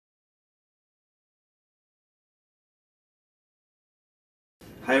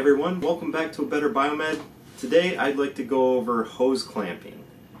Hi everyone, welcome back to a Better Biomed. Today I'd like to go over hose clamping.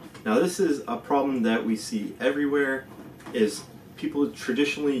 Now this is a problem that we see everywhere, is people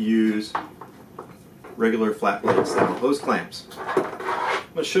traditionally use regular flat blade style hose clamps. I'm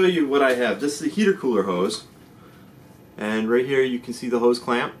going to show you what I have. This is a heater cooler hose, and right here you can see the hose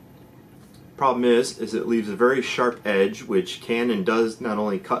clamp. Problem is it leaves a very sharp edge which can and does not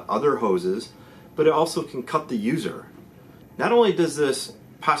only cut other hoses, but it also can cut the user. Not only does this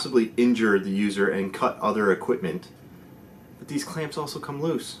possibly injure the user and cut other equipment, but these clamps also come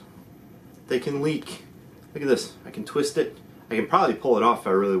loose. They can leak. Look at this. I can twist it. I can probably pull it off if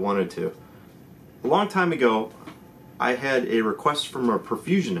I really wanted to. A long time ago, I had a request from a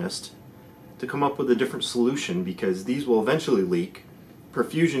perfusionist to come up with a different solution because these will eventually leak.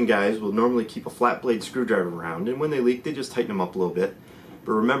 Perfusion guys will normally keep a flat blade screwdriver around, and when they leak they just tighten them up a little bit.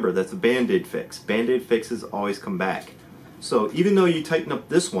 But remember, that's a band-aid fix. Band-aid fixes always come back. So even though you tighten up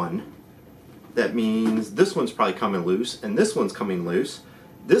this one, that means this one's probably coming loose and this one's coming loose.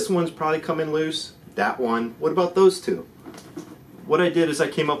 This one's probably coming loose, that one. What about those two? What I did is I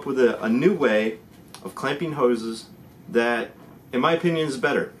came up with a new way of clamping hoses that, in my opinion, is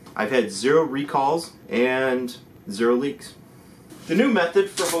better. I've had 0 recalls and 0 leaks. The new method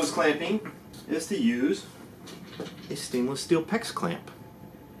for hose clamping is to use a stainless steel PEX clamp.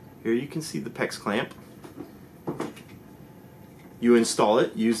 Here you can see the PEX clamp. You install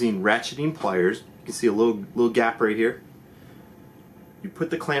it using ratcheting pliers. You can see a little gap right here. You put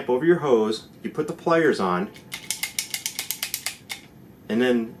the clamp over your hose, you put the pliers on, and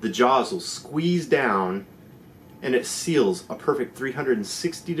then the jaws will squeeze down and it seals a perfect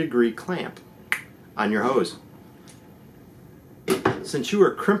 360-degree clamp on your hose. Since you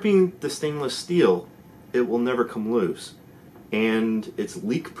are crimping the stainless steel, it will never come loose. And it's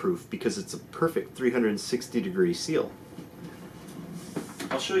leak-proof because it's a perfect 360-degree seal.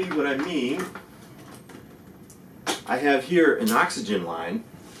 I'll show you what I mean. I have here an oxygen line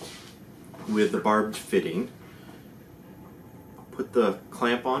with the barbed fitting. Put the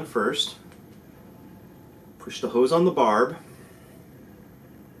clamp on first. Push the hose on the barb.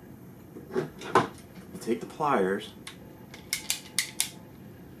 Take the pliers.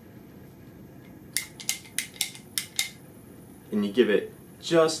 And you give it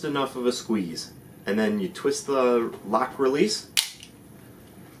just enough of a squeeze. And then you twist the lock release.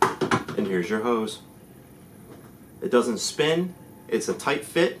 And here's your hose. It doesn't spin, it's a tight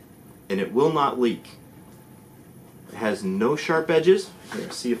fit, and it will not leak. It has no sharp edges.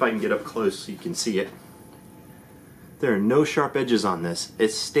 Here, see if I can get up close so you can see it. There are no sharp edges on this.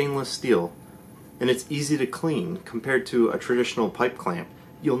 It's stainless steel, and it's easy to clean compared to a traditional pipe clamp.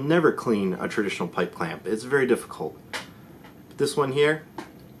 You'll never clean a traditional pipe clamp. It's very difficult. But this one here,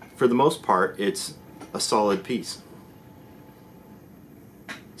 for the most part, it's a solid piece.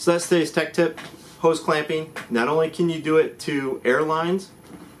 So that's today's tech tip, hose clamping. Not only can you do it to air lines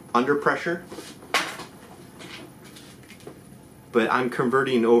under pressure, but I'm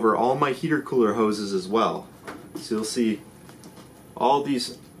converting over all my heater cooler hoses as well. So you'll see all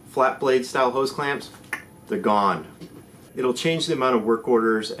these flat blade style hose clamps, they're gone. It'll change the amount of work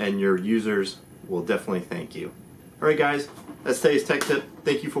orders and your users will definitely thank you. Alright guys, that's today's tech tip.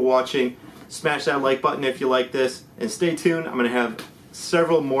 Thank you for watching. Smash that like button if you like this, and stay tuned. I'm going to have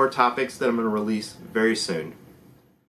several more topics that I'm going to release very soon.